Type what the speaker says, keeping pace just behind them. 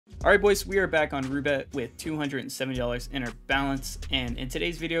Alright boys, we are back on Roobet with $270 in our balance, and in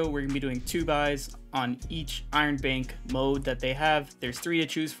today's video we're going to be doing 2 buys on each Iron Bank mode that they have. There's 3 to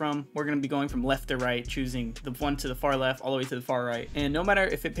choose from. We're going to be going from left to right, choosing the one to the far left all the way to the far right, and no matter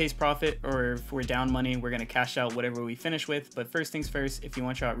if it pays profit or if we're down money, we're going to cash out whatever we finish with. But first things first, if you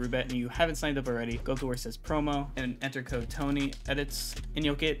want to try out Roobet and you haven't signed up already, go to where it says promo and enter code Tony Edits and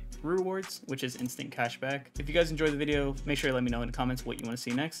you'll get rewards, which is instant cashback. If you guys enjoyed the video, make sure to let me know in the comments what you want to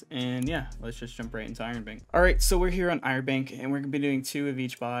see next. And yeah, let's just jump right into Iron Bank. Alright, so we're here on Iron Bank and we're going to be doing 2 of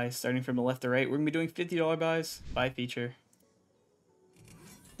each buy, starting from the left to right. We're going to be doing $50 buys, buy feature.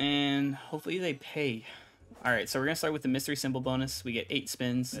 And hopefully they pay. Alright, so we're going to start with the mystery symbol bonus. We get 8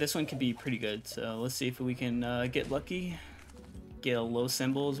 spins. This one could be pretty good, so let's see if we can get lucky. Get a low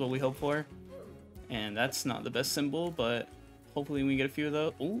symbol is what we hope for. And that's not the best symbol, but hopefully we get a few of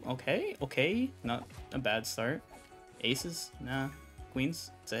those. Ooh, okay, okay. Not a bad start. Aces? Nah.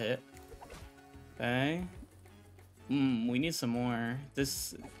 Queens? It's a hit. Okay. We need some more.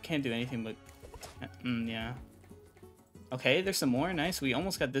 This can't do anything but... yeah. Okay, there's some more. Nice. We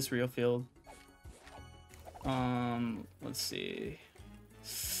almost got this real field. Let's see.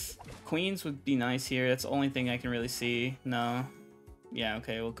 Queens would be nice here. That's the only thing I can really see. No. Yeah,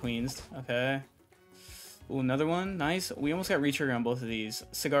 okay, well, queens. Okay. Ooh, another one. Nice. We almost got retrigger on both of these.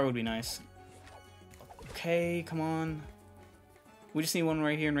 Cigar would be nice. Okay, come on. We just need one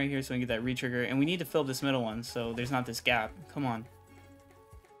right here and right here so we can get that retrigger. And we need to fill this middle one so there's not this gap. Come on.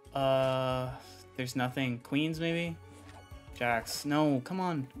 There's nothing. Queens, maybe? Jacks. No, come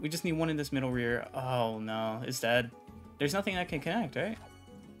on. We just need one in this middle rear. Oh, no. It's dead. There's nothing I can connect, right?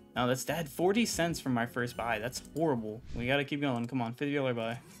 No, that's dead. 40 cents from my first buy. That's horrible. We gotta keep going. Come on. $50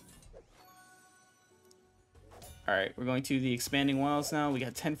 buy. Alright, we're going to the expanding wilds now. We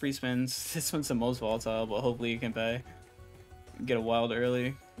got 10 free spins. This one's the most volatile, but hopefully you can pay. Get a wild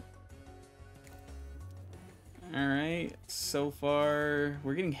early. Alright, so far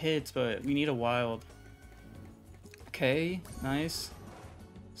we're getting hits, but we need a wild. Okay, nice.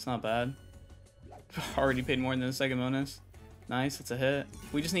 It's not bad. Already paid more than the second bonus. Nice, it's a hit.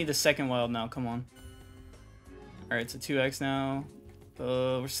 We just need the second wild now, come on. Alright, it's a 2x now.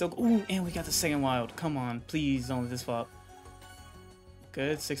 We're still... Ooh, and we got the second wild. Come on, please don't let this flop.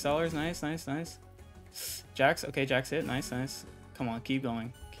 Good, $6. Nice, nice, nice. Jacks, okay, Jacks hit. Nice, nice. Come on, keep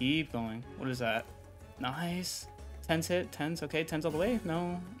going. Keep going. What is that? Nice. 10s hit. 10s, okay. 10s all the way?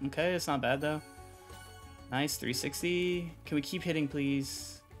 No. Okay, it's not bad though. Nice, 360. Can we keep hitting,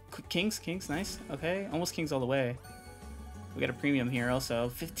 please? Kings, kings, nice. Okay, almost kings all the way. We got a premium here also.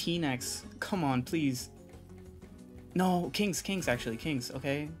 15x. Come on, please. No, kings, kings actually. Kings,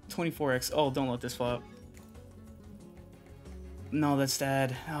 okay. 24x. Oh, don't let this flop. No, that's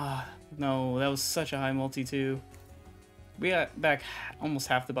dead. Ah. No, that was such a high multi too. We got back almost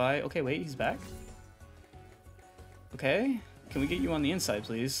half the buy. Okay, wait, he's back. Okay, can we get you on the inside,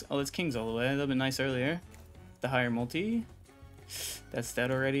 please? Oh, that's kings all the way. That'd have been nice earlier. The higher multi. That's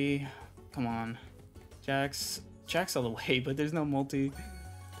dead already. Come on. Jacks. Jacks all the way, but there's no multi.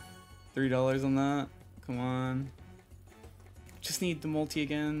 $3 on that. Come on. Just need the multi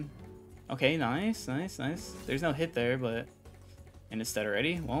again. Okay, nice, nice, nice. There's no hit there, but... And it's dead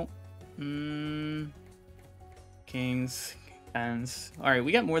already? Well... Kings, tens. Alright,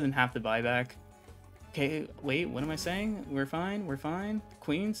 we got more than half the buyback. Okay, wait, what am I saying? We're fine, we're fine.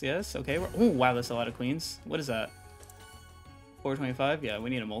 Queens, yes, okay. Oh, wow, that's a lot of queens. What is that? 425? Yeah, we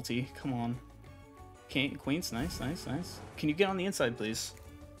need a multi. Come on. King, queens, nice, nice, nice. Can you get on the inside, please?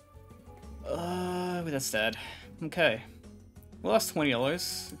 That's dead. Okay. We lost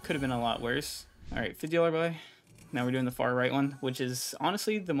 $20. Could have been a lot worse. Alright, $50 buy. Now we're doing the far right one, which is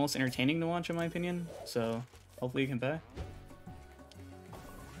honestly the most entertaining to watch in my opinion. So hopefully you can pay.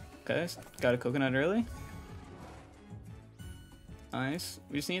 Okay, got a coconut early. Nice.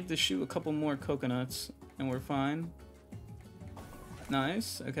 We just need to shoot a couple more coconuts and we're fine.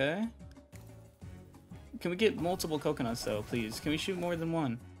 Nice, okay. Can we get multiple coconuts though, please? Can we shoot more than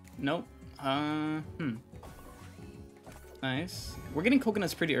one? Nope. Nice. We're getting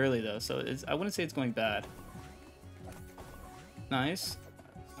coconuts pretty early though, so I wouldn't say it's going bad. Nice.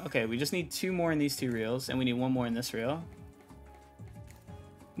 Okay, we just need 2 more in these 2 reels, and we need 1 more in this reel.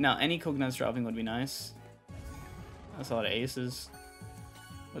 Now, any coconuts dropping would be nice. That's a lot of aces.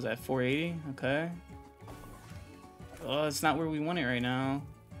 Was that 480? Okay. Oh, it's not where we want it right now.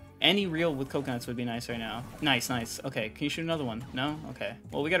 Any reel with coconuts would be nice right now. Nice, nice. Okay, can you shoot another one? No? Okay.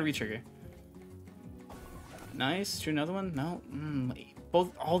 Well, we got to retrigger. Nice. Shoot another one? No?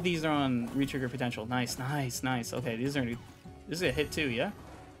 All these are on retrigger potential. Nice, nice, nice. Okay, these are... This is a hit too, yeah?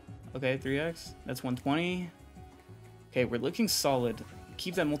 Okay, 3x. That's 120. Okay, we're looking solid.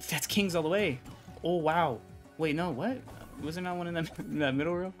 Keep that multi. That's kings all the way. Oh, wow. Wait, no, what? Was there not one in that, in that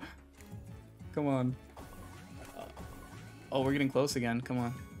middle row? Come on. Oh, we're getting close again. Come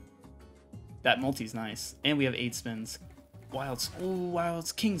on. That multi's nice. And we have 8 spins. Wilds. Oh,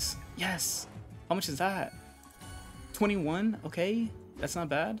 wilds. Kings. Yes. How much is that? 21? Okay. That's not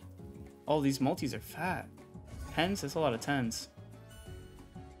bad. All these multis are fat. 10s? That's a lot of 10s.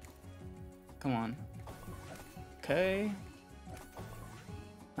 Come on. Okay.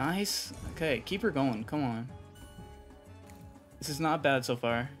 Nice. Okay, keep her going. Come on. This is not bad so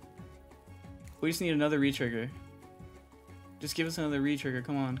far. We just need another retrigger. Just give us another retrigger.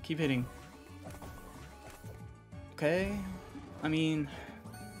 Come on. Keep hitting. Okay. I mean,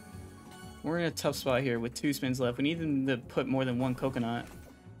 we're in a tough spot here with 2 spins left. We need them to put more than 1 coconut.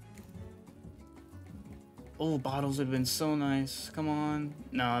 Oh, bottles would have been so nice. Come on.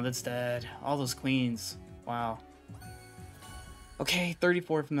 No, that's dead. All those queens. Wow. Okay,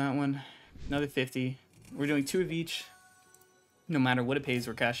 34 from that one. Another 50. We're doing 2 of each. No matter what it pays,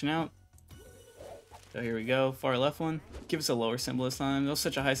 we're cashing out. So here we go. Far left one. Give us a lower symbol this time. That was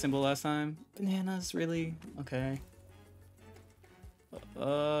such a high symbol last time. Bananas, really? Okay.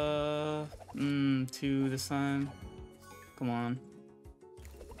 2 this time. Come on.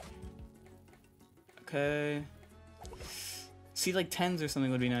 Okay. See, like 10s or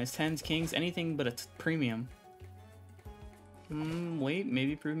something would be nice. 10s, kings, anything but a premium. Wait,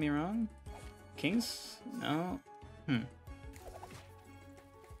 maybe prove me wrong. Kings? No.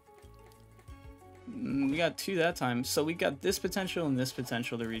 We got 2 that time. So we got this potential and this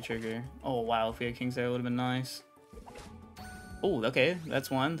potential to retrigger. Oh, wow. If we had kings there, it would have been nice. Oh, okay.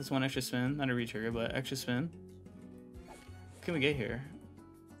 That's 1. That's 1 extra spin. Not a retrigger, but extra spin. What can we get here?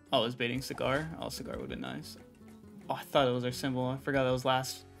 Oh, it's baiting cigar. Oh, cigar would have been nice. Oh, I thought it was our symbol. I forgot that was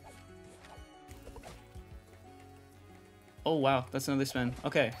last. Oh, wow. That's another spin.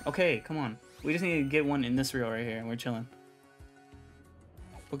 Okay. Okay, come on. We just need to get one in this reel right here, and we're chilling.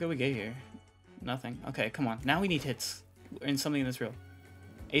 What can we get here? Nothing. Okay, come on. Now we need hits. And something in this reel.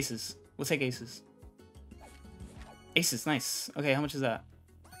 Aces. We'll take aces. Aces, nice. Okay, how much is that?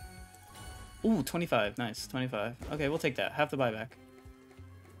 Ooh, 25. Nice, 25. Okay, we'll take that. Half the buyback.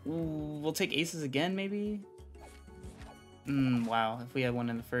 Ooh, we'll take aces again, maybe? Wow. If we had one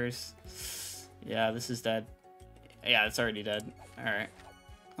in the first. Yeah, this is dead. Yeah, it's already dead. Alright.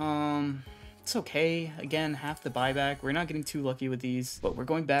 It's okay. Again, half the buyback. We're not getting too lucky with these, but we're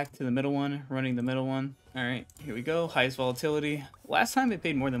going back to the middle one, running the middle one. Alright, here we go. Highest volatility. Last time it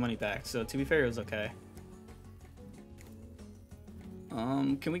paid more than money back, so to be fair, it was okay.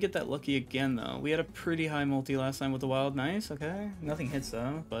 Can we get that lucky again, though? We had a pretty high multi last time with the wild. Nice, okay. Nothing hits,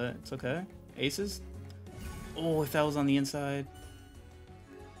 though, but it's okay. Aces? Oh, if that was on the inside.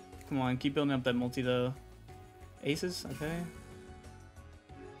 Come on, keep building up that multi, though. Aces? Okay.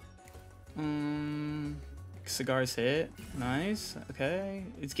 Cigars hit. Nice. Okay.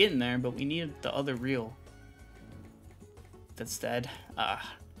 It's getting there, but we need the other reel. That's dead.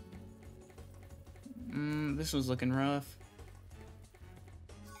 Ah. This was looking rough.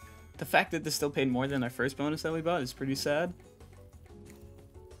 The fact that this still paid more than our first bonus that we bought is pretty sad.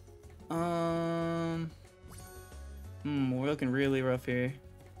 We're looking really rough here.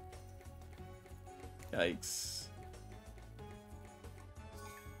 Yikes.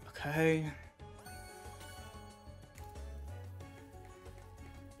 Okay.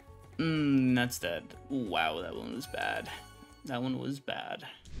 That's dead. Ooh, wow, that one was bad. That one was bad.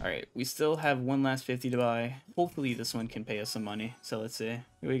 Alright, we still have one last 50 to buy. Hopefully this one can pay us some money. So let's see.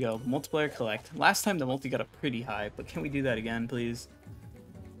 Here we go. Multiplier collect. Last time the multi got up pretty high, but can we do that again, please?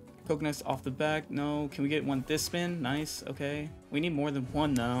 Coconuts off the back. No. Can we get one this spin? Nice. Okay. We need more than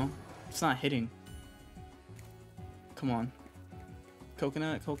one, though. It's not hitting. Come on.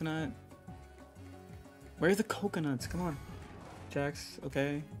 Coconut, coconut. Where are the coconuts? Come on. Jacks.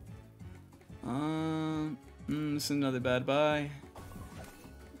 Okay. This is another bad buy.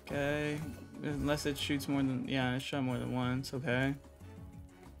 Okay. Unless it shoots more than... Yeah, it shot more than once. Okay.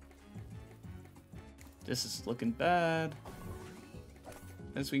 This is looking bad.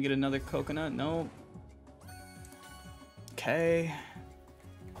 Unless we can get another coconut. Nope. Okay.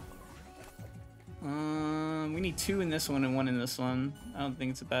 We need 2 in this one and 1 in this one. I don't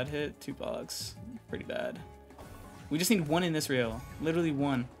think it's a bad hit. $2. Pretty bad. We just need 1 in this reel. Literally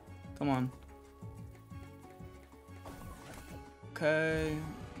 1. Come on. Okay.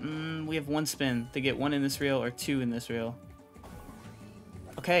 We have 1 spin to get 1 in this reel or 2 in this reel.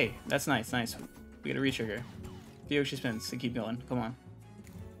 Okay, that's nice, nice. We get a retrigger. The Yoshi spins to keep going. Come on.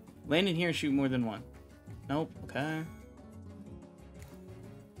 Land in here and shoot more than 1. Nope. Okay.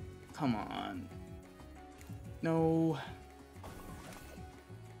 Come on. No.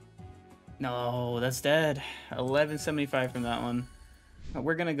 No, that's dead. 1175 from that one.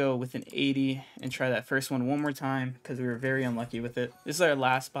 We're gonna go with an 80 and try that first one more time because we were very unlucky with it. This is our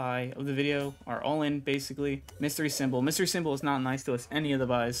last buy of the video, our all-in basically. Mystery symbol. Mystery symbol is not nice to us any of the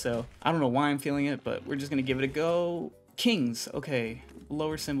buys, so I don't know why I'm feeling it, but we're just gonna give it a go. Kings, okay,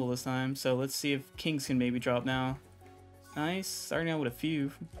 lower symbol this time. So let's see if kings can maybe drop now. Nice, starting out with a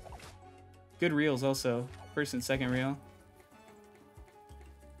few. Good reels also, first and second reel.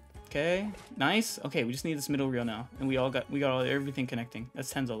 Okay, nice. Okay, we just need this middle reel now, and we got everything connecting.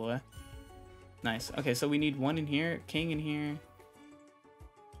 That's 10s all the way. Nice. Okay, so we need one in here, king in here.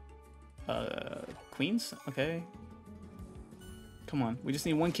 Queens. Okay. Come on, we just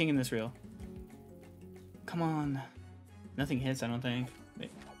need one king in this reel. Come on. Nothing hits, I don't think. Wait.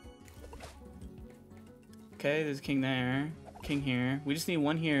 Okay, there's a king there, king here. We just need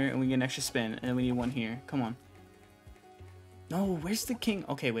one here, and we get an extra spin, and then we need one here. Come on. No, where's the king?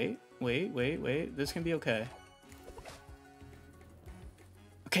 Okay, wait. This can be okay.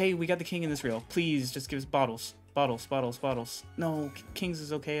 Okay, we got the king in this reel. Please, just give us bottles. Bottles. No, kings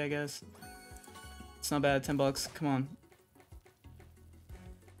is okay, I guess. It's not bad, 10 bucks. Come on.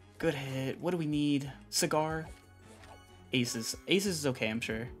 Good hit. What do we need? Cigar? Aces. Aces is okay, I'm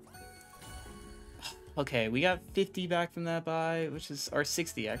sure. Okay, we got 50 back from that buy, which is our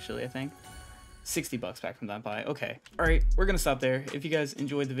 60 actually, I think. 60 bucks back from that buy. Okay. All right, we're gonna stop there. If you guys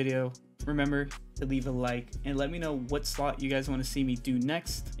enjoyed the video, remember to leave a like and let me know what slot you guys want to see me do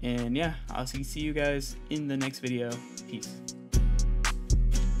next. And yeah, I'll see you guys in the next video. Peace.